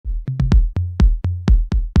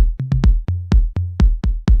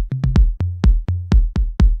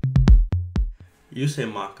You say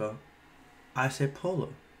Marco, I say Polo.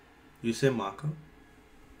 You say Marco,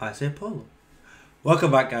 I say Polo.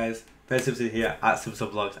 Welcome back, guys. Ben Simpson here at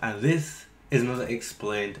SIMPSON VLOGS, and this is another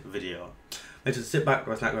explained video. Let's just sit back,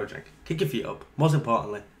 grab a snack, grab a drink, kick your feet up. Most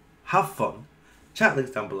importantly, have fun. Chat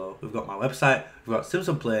links down below. We've got my website, we've got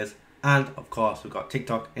Simpson Plays, and of course we've got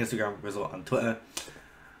TikTok, Instagram, Result, and Twitter.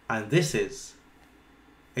 And this is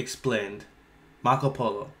explained Marco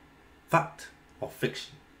Polo, fact or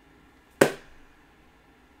fiction.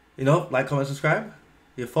 You know, like, comment, subscribe,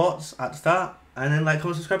 your thoughts at the start, and then like,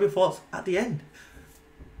 comment, subscribe, your thoughts at the end.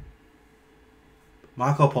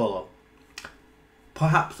 Marco Polo,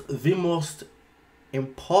 perhaps the most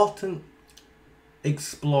important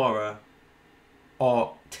explorer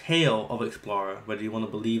or tale of explorer, whether you want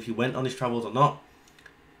to believe he went on his travels or not,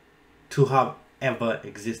 to have ever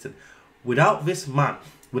existed. Without this man,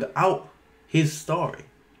 without his story,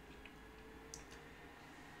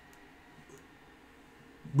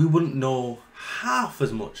 we wouldn't know half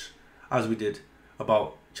as much as we did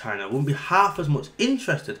about China. We wouldn't be half as much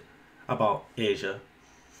interested about Asia.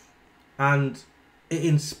 And it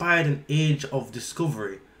inspired an age of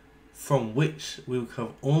discovery from which we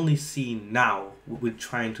have only seen now with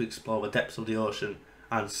trying to explore the depths of the ocean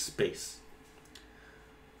and space.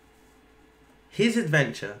 His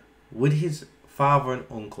adventure with his father and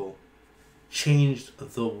uncle changed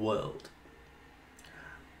the world.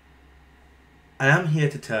 And I'm here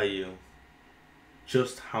to tell you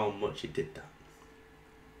just how much it did that.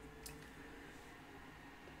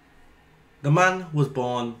 The man was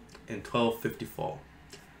born in 1254.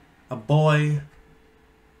 A boy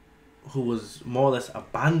who was more or less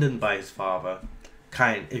abandoned by his father,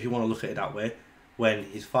 if you want to look at it that way, when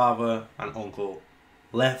his father and uncle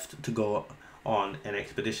left to go on an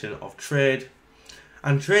expedition of trade.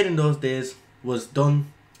 And trade in those days was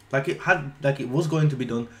done like it was going to be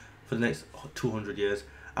done for the next 200 years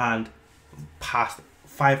and past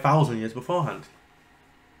 5,000 years beforehand.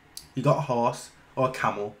 You got a horse or a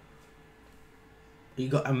camel. You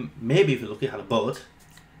got maybe if you're lucky, had a boat,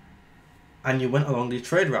 and you went along these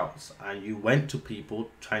trade routes and you went to people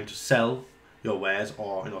trying to sell your wares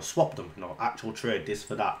or swap them, actual trade, this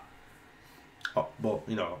for that. But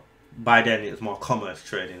by then it was more commerce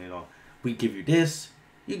trading. We give you this,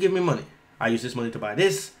 you give me money. I use this money to buy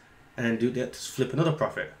this, and then do that to flip another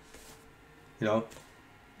profit.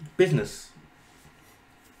 Business,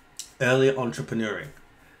 early entrepreneuring.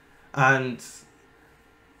 And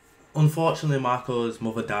unfortunately Marco's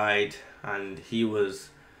mother died, and he was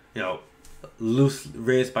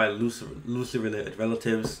raised by loosely related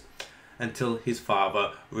relatives until his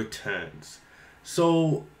father returns.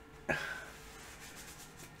 So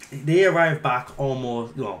they arrive back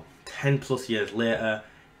almost 10 plus years later.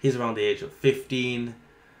 He's around the age of 15,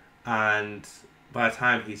 and by the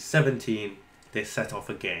time he's 17 they set off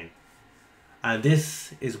again. And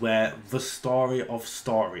this is where the story of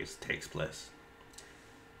stories takes place.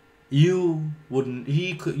 I don't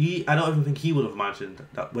even think he would have imagined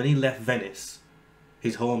that when he left Venice,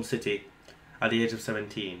 his home city, at the age of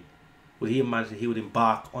 17, would he imagine he would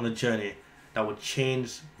embark on a journey that would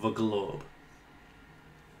change the globe.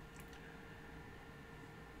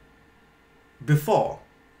 Before,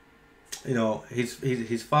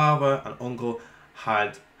 his father and uncle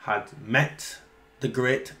had met the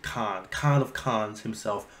great Khan of Khans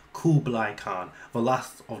himself, Kublai Khan, the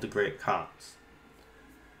last of the great Khans.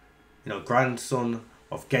 Grandson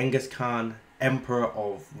of Genghis Khan, emperor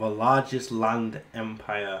of the largest land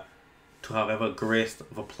empire to have ever graced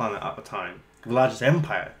the planet at the time. The largest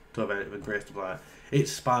empire to have ever graced the planet. It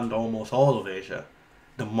spanned almost all of Asia,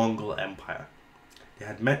 the Mongol Empire. They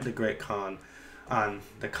had met the great Khan, and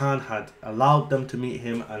the Khan had allowed them to meet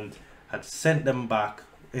him and had sent them back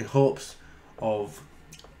in hopes of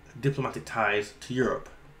diplomatic ties to Europe.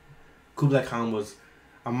 Kublai Khan was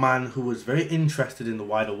a man who was very interested in the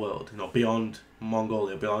wider world, beyond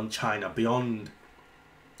Mongolia, beyond China, beyond,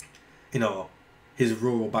 his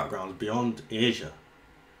rural background, beyond Asia,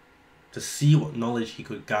 to see what knowledge he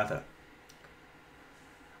could gather.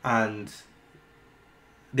 And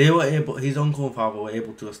his uncle and father were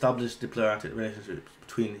able to establish diplomatic relationships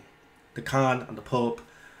between the Khan and the Pope,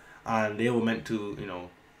 and they were meant to,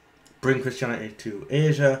 bring Christianity to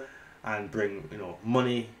Asia and bring,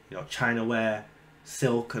 money, China ware,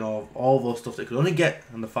 silk, and all those stuff they could only get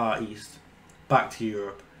in the Far East back to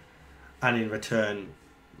Europe, and in return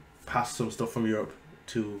pass some stuff from Europe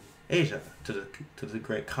to Asia, to the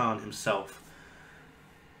great Khan himself.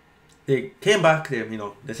 They came back.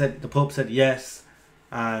 The Pope said yes,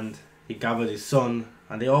 and he gathered his son,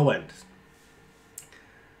 and they all went.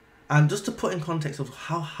 And just to put in context of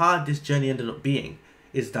how hard this journey ended up being,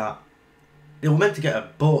 is that They were meant to get a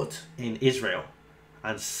boat in Israel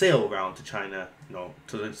and sail around to China, you know,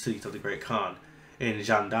 to the seat of the Great Khan in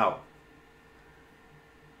Zhandao.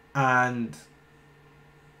 And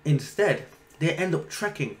instead, they end up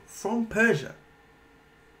trekking from Persia,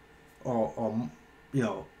 or you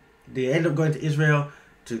know, they end up going to Israel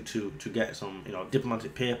to get some, you know,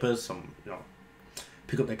 diplomatic papers, some, you know,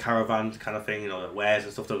 pick up their caravans kind of thing, you know, the wares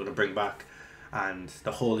and stuff they're going to bring back, and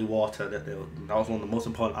the holy water that was one of the most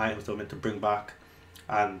important items they were meant to bring back.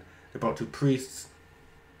 And they brought 2 priests.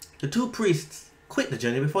 The 2 priests quit the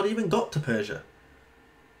journey before they even got to Persia.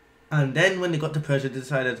 And then when they got to Persia, they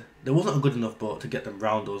decided there wasn't a good enough boat to get them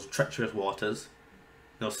round those treacherous waters.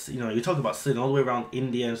 You know, you talk about sailing all the way around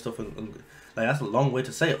India and stuff, and like, that's a long way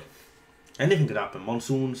to sail. Anything could happen,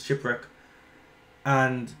 monsoons, shipwreck.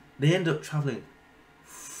 And they end up travelling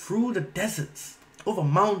through the deserts, over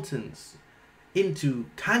mountains, into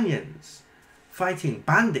canyons, fighting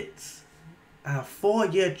bandits. And a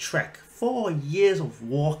 4-year trek, 4 years of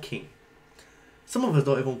walking. Some of us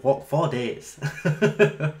don't even walk 4 days.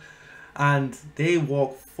 And they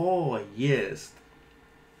walked 4 years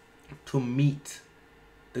to meet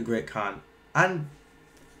the Great Khan. And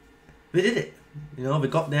they did it. You know, they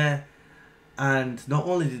got there, and not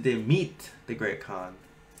only did they meet the Great Khan,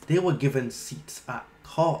 they were given seats at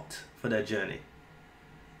court for their journey.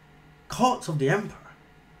 Courts of the Emperor.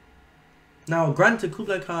 Now, granted,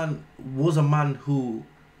 Kublai Khan was a man who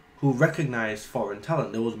recognized foreign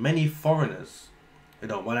talent. There was many foreigners, you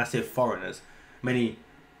know, when I say foreigners, many,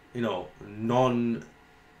 you know, non-Mongol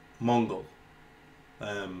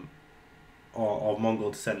or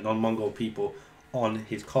Mongol descent, non-Mongol people on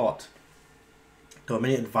his court. There were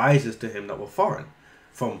many advisors to him that were foreign,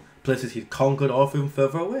 from places he'd conquered or from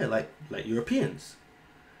further away, like Europeans.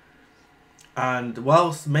 And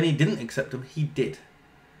whilst many didn't accept him, he did.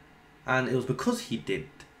 And it was because he did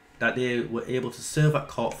that they were able to serve at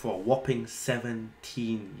court for a whopping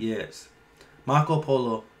 17 years. Marco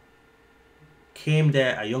Polo came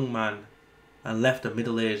there a young man and left a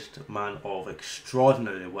middle-aged man of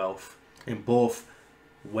extraordinary wealth in both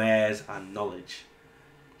wares and knowledge.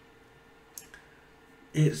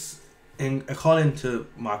 According to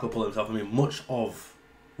Marco Polo himself, I mean, much of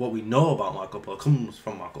what we know about Marco Polo comes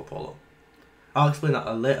from Marco Polo. I'll explain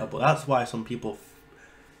that later, but that's why some people,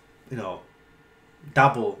 you know,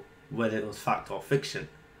 dabble whether it was fact or fiction.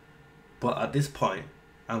 But at this point,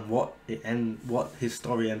 and what his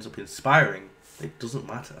story ends up inspiring, it doesn't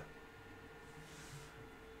matter.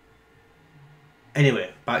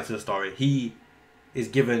 Anyway, back to the story. He is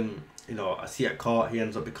given, you know, a seat at court. He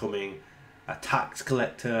ends up becoming a tax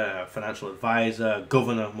collector, a financial advisor,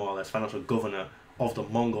 governor, more or less, financial governor of the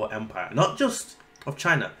Mongol Empire. Not just of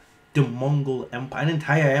China, the Mongol Empire, an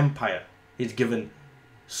entire empire. He's given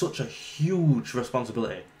such a huge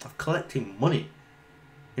responsibility of collecting money.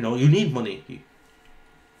 You know, you need money.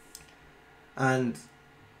 And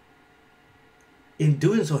in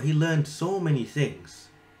doing so, he learned so many things.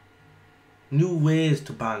 New ways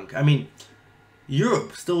to bank. I mean,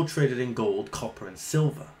 Europe still traded in gold, copper, and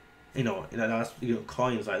silver. You know, that's, you know,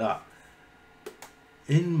 coins like that.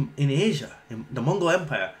 In Asia, the Mongol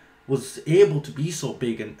Empire was able to be so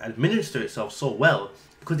big and administer itself so well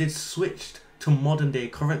because it switched to modern day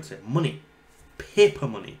currency, money, paper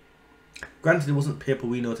money. Granted, it wasn't paper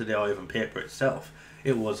we know today or even paper itself.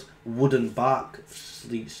 It was wooden bark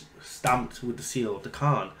stamped with the seal of the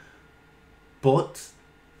Khan. But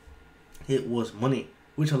it was money,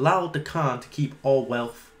 which allowed the Khan to keep all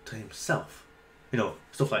wealth to himself. You know,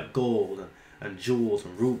 stuff like gold and jewels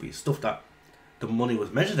and rubies, stuff that the money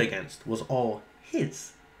was measured against was all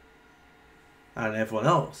his. And everyone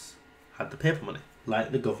else had the paper money,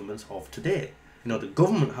 like the governments of today. You know, the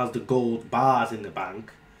government has the gold bars in the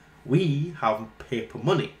bank. We have paper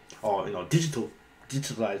money, or, you know,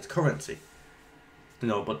 digitalized currency. You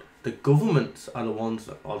know, but the governments are the ones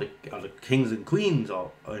that are the kings and queens,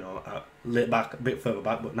 or you know, a bit further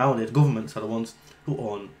back. But nowadays, governments are the ones who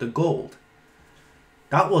own the gold.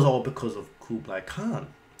 That was all because of Kublai Khan,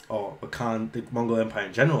 or the Mongol Empire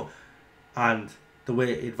in general, and the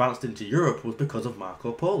way it advanced into Europe was because of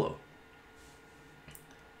Marco Polo.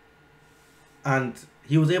 And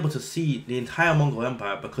he was able to see the entire Mongol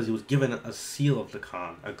Empire because he was given a seal of the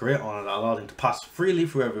Khan, a great honor that allowed him to pass freely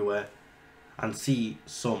through everywhere and see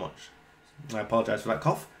so much. I apologize for that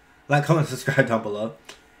cough. Like, comment, subscribe down below.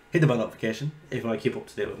 Hit the bell notification if you want to keep up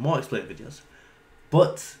to date with more explained videos.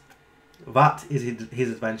 But that is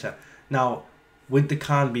his adventure. Now, with the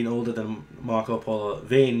Khan being older than Marco Polo,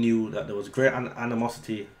 they knew that there was great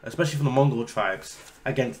animosity, especially from the Mongol tribes,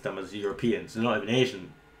 against them as Europeans. They're not even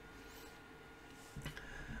Asian.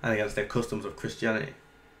 And against their customs of Christianity.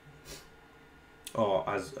 or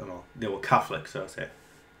as you know, they were Catholics, so I say.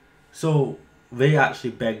 So they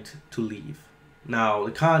actually begged to leave. Now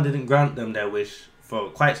the Khan didn't grant them their wish for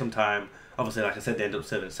quite some time. Obviously, like I said, they ended up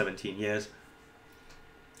serving 17 years.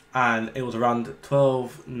 And it was around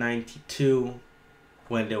 1292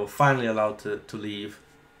 when they were finally allowed to leave,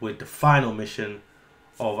 with the final mission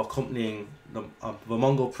of accompanying the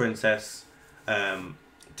Mongol princess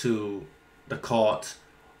to the court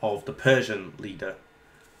of the Persian leader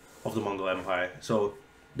of the Mongol Empire. So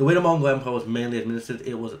the way the Mongol Empire was mainly administered,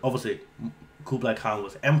 it was obviously Kublai Khan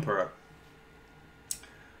was emperor,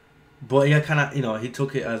 but he kind of, you know, he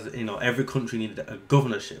took it as, you know, every country needed a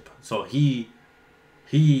governorship. So he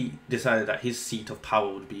decided that his seat of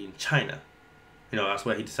power would be in China. You know, that's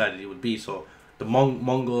where he decided it would be. So the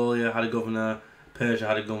Mongolia had a governor, Persia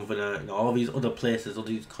had a governor, you know, all these other places, all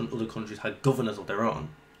these other countries had governors of their own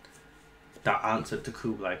that answered to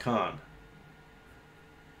Kublai Khan.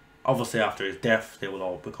 Obviously, after his death, they would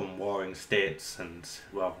all become warring states, and,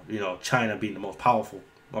 well, you know, China being the most powerful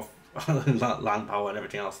of land power and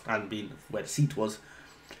everything else, and being where the seat was,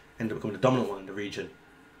 ended up becoming the dominant one in the region,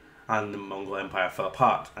 and the Mongol Empire fell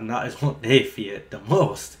apart. And that is what they feared the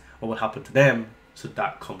most, what would happen to them should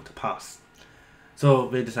that come to pass. So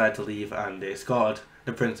they decided to leave, and they escorted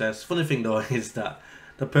the princess. Funny thing though is that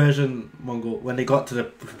the Persian Mongol, when they got to the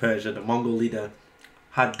Persia, the Mongol leader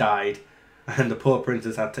had died, and the poor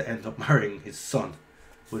princess had to end up marrying his son,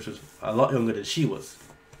 which was a lot younger than she was.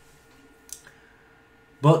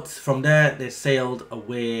 But from there they sailed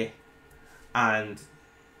away, and,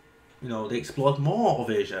 you know, they explored more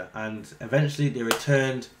of Asia, and eventually they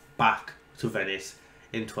returned back to Venice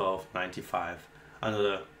in 1295.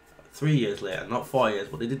 Another 3 years later, not 4 years,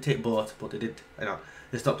 but they did take boat, but they did, you know,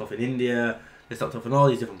 they stopped off in India, they stopped off in all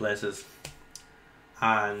these different places,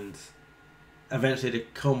 and eventually they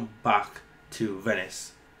come back to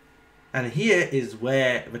Venice. And here is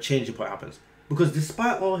where the changing point happens, because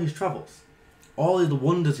despite all his travels, all of the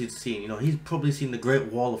wonders he's seen, you know, he's probably seen the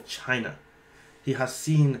Great Wall of China, he has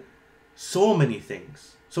seen so many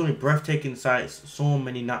things, so many breathtaking sights, so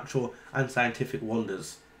many natural and scientific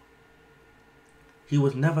wonders. He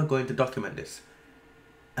was never going to document this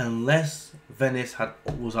unless Venice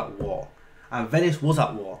was at war. And Venice was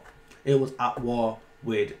at war. It was at war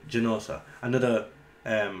with Genoa, another,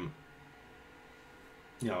 you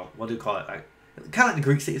know, what do you call it? Like, kind of like the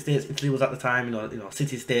Greek city-states. Italy was at the time, you know,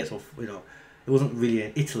 city-states of, you know, it wasn't really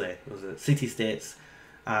in Italy. It was a city-states,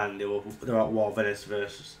 and they were at war, Venice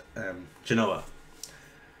versus Genoa.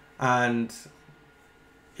 And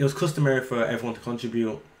it was customary for everyone to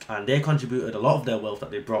contribute, and they contributed a lot of their wealth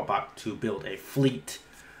that they brought back to build a fleet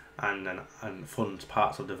and fund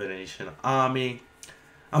parts of the Venetian army.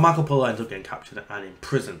 And Marco Polo ended up getting captured and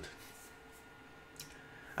imprisoned.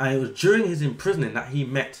 And it was during his imprisoning that he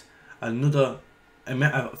met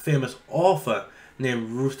a famous author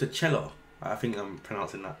named Rustichello. I think I'm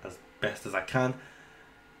pronouncing that as best as I can.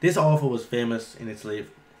 This author was famous in Italy,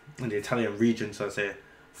 in the Italian region, so I say,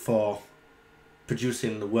 for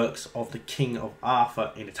producing the works of the King of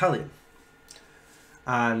Arthur in Italian.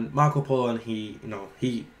 And Marco Polo, and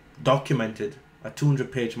he documented a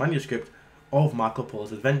 200-page manuscript of Marco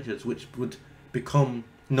Polo's adventures, which would become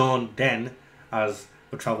known then as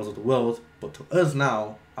the Travels of the World, but to us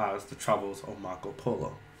now as the Travels of Marco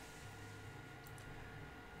Polo.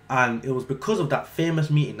 And it was because of that famous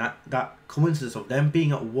meeting, that coincidence of them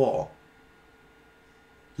being at war,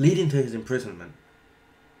 leading to his imprisonment,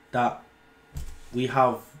 that we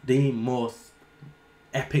have the most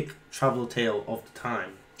epic travel tale of the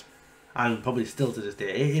time, and probably still to this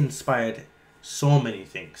day. It inspired so many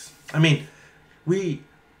things. I mean,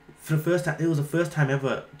 for the first time, it was the first time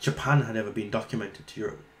ever Japan had ever been documented to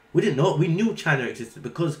Europe. We didn't know, we knew China existed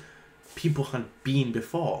because people had been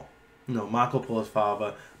before. You know, Marco Polo's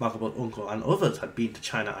father, Marco Polo's uncle, and others had been to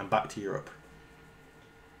China and back to Europe.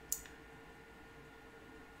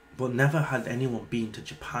 But never had anyone been to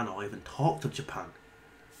Japan or even talked of Japan.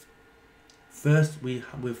 First, we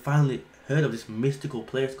finally heard of this mystical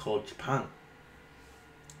place called Japan.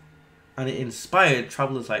 And it inspired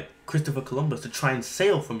travellers like Christopher Columbus to try and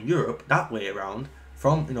sail from Europe that way around,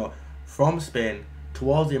 from Spain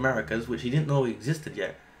towards the Americas, which he didn't know existed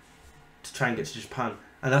yet, to try and get to Japan.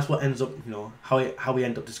 And that's what ends up, you know, how we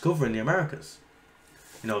end up discovering the Americas.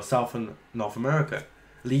 You know, South and North America,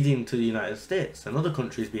 leading to the United States and other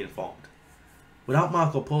countries being formed. Without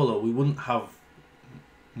Marco Polo, we wouldn't have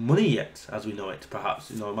money yet as we know it,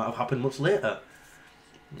 perhaps. You know, it might have happened much later.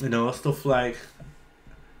 You know, stuff like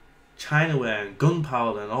Chinaware and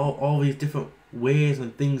gunpowder and all these different ways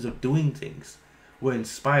and things of doing things were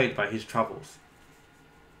inspired by his travels.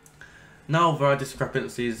 Now there are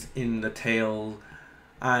discrepancies in the tale,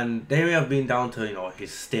 and they may have been down to, you know,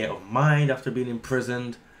 his state of mind after being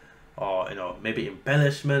imprisoned, or, you know, maybe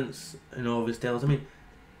embellishments, you know, of his tales. I mean,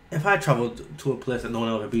 if I travelled to a place that no one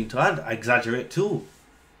had ever been to, I'd exaggerate too.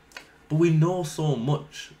 But we know so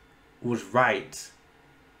much was right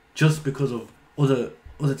just because of other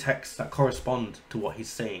texts that correspond to what he's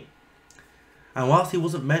saying. And whilst he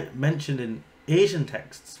wasn't mentioned in Asian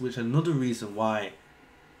texts, which is another reason why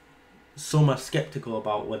some are skeptical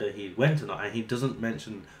about whether he went or not, and he doesn't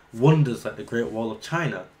mention wonders like the Great Wall of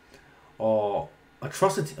China, or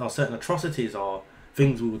certain atrocities or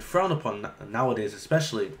things we would frown upon nowadays,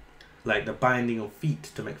 especially like the binding of feet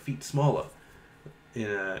to make feet smaller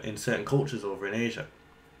in certain cultures over in Asia.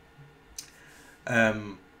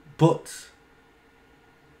 But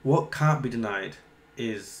what can't be denied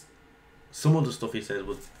is some of the stuff he said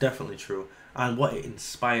was definitely true, and what it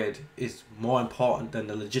inspired is more important than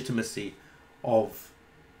the legitimacy of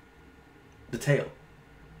the tale.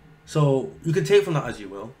 So you can take from that as you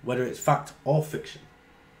will, whether it's fact or fiction.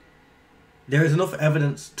 There is enough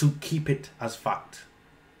evidence to keep it as fact.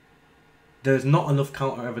 There is not enough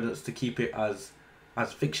counter evidence to keep it as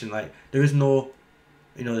fiction. Like, there is no,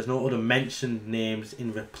 you know, there's no other mentioned names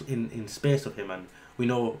in space of him, and we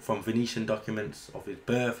know from Venetian documents of his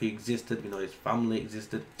birth he existed. We know his family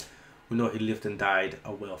existed. We know he lived and died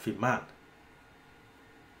a wealthy man,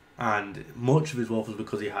 and much of his wealth was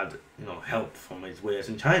because he had, you know, help from his ways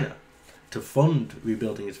in China to fund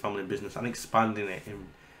rebuilding his family business and expanding it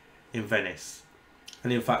in Venice.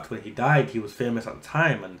 And in fact, when he died, he was famous at the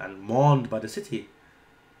time and mourned by the city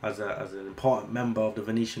as an important member of the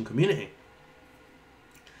Venetian community.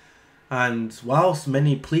 And whilst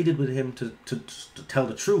many pleaded with him to tell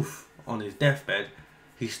the truth on his deathbed,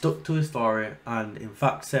 he stuck to his story and in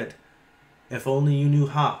fact said, "If only you knew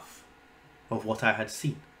half of what I had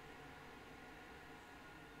seen."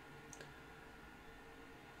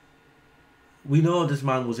 We know this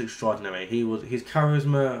man was extraordinary. His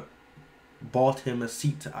charisma bought him a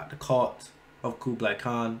seat at the court of Kublai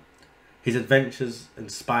Khan. His adventures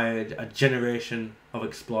inspired a generation of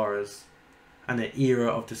explorers and an era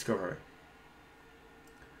of discovery.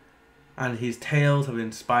 And his tales have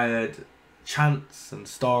inspired chants and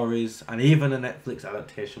stories, and even a Netflix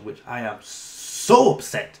adaptation, which I am so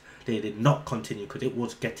upset they did not continue because it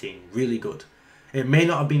was getting really good. It may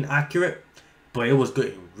not have been accurate, but it was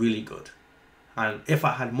getting really good. And if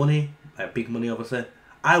I had money, like big money obviously,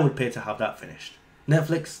 I would pay to have that finished.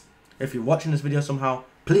 Netflix, if you're watching this video somehow,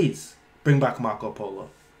 please bring back Marco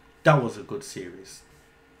Polo. That was a good series.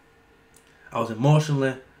 I was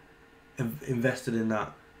emotionally invested in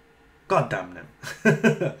that. God damn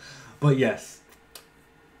them. But yes,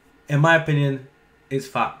 in my opinion, it's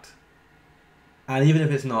fact. And even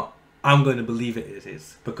if it's not, I'm going to believe it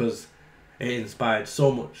is, because it inspired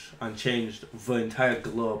so much and changed the entire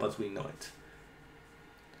globe as we know it.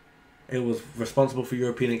 It was responsible for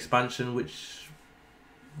European expansion, which,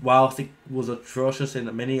 whilst it was atrocious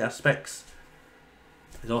in many aspects,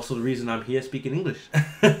 is also the reason I'm here speaking English.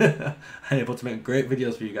 I'm able to make great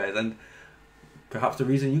videos for you guys, and perhaps the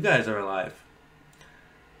reason you guys are alive.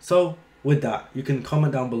 So, with that, you can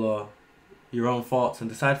comment down below your own thoughts and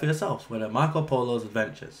decide for yourselves whether Marco Polo's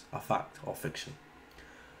adventures are fact or fiction.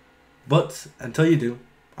 But until you do,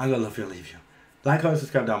 I'm going to love you and leave you. Like, comment,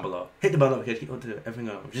 subscribe down below. Hit the bell notification to keep up to everything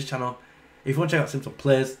on this channel. If you want to check out Simpson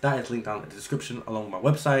Plays, that is linked down in the description along with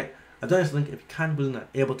my website. A donation link if you can, willing and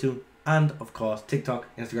able to. And of course, TikTok,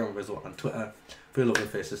 Instagram, Result, and Twitter for your lovely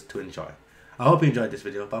faces to enjoy. I hope you enjoyed this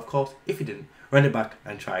video, but of course, if you didn't, run it back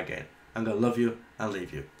and try again. I'm going to love you and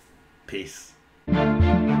leave you. Peace.